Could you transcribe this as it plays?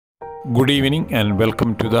Good evening and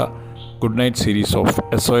welcome to the Good Night series of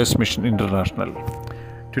SOS Mission International.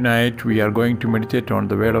 Tonight we are going to meditate on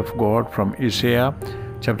the Word of God from Isaiah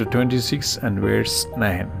chapter 26 and verse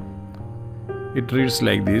 9. It reads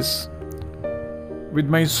like this: With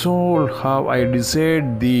my soul have I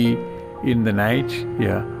desired thee in the night,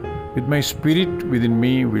 yeah, with my spirit within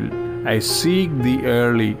me will I seek thee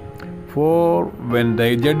early. For when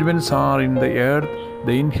thy judgments are in the earth,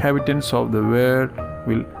 the inhabitants of the world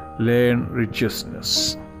will learn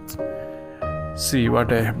righteousness. See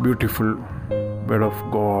what a beautiful word of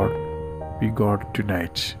God we got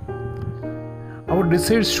tonight. Our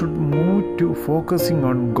desires should move to focusing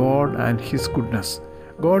on God and His goodness.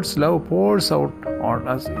 God's love pours out on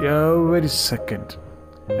us every second.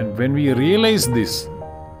 And when we realize this,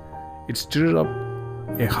 it stirs up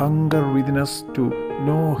a hunger within us to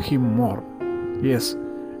know Him more. Yes,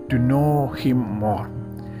 to know Him more.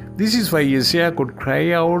 This is why Isaiah could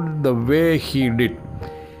cry out the way he did.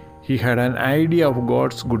 He had an idea of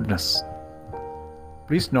God's goodness.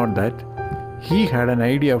 Please note that he had an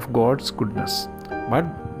idea of God's goodness. But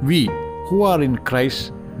we who are in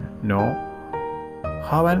Christ now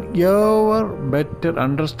have an ever better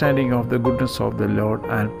understanding of the goodness of the Lord,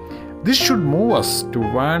 and this should move us to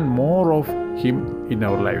want more of Him in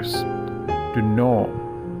our lives, to know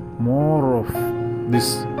more of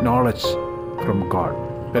this knowledge from God.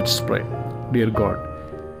 Let's pray. Dear God,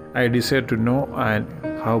 I desire to know and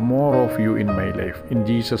have more of you in my life. In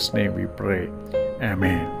Jesus' name we pray.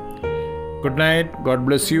 Amen. Good night. God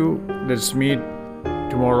bless you. Let's meet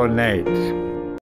tomorrow night.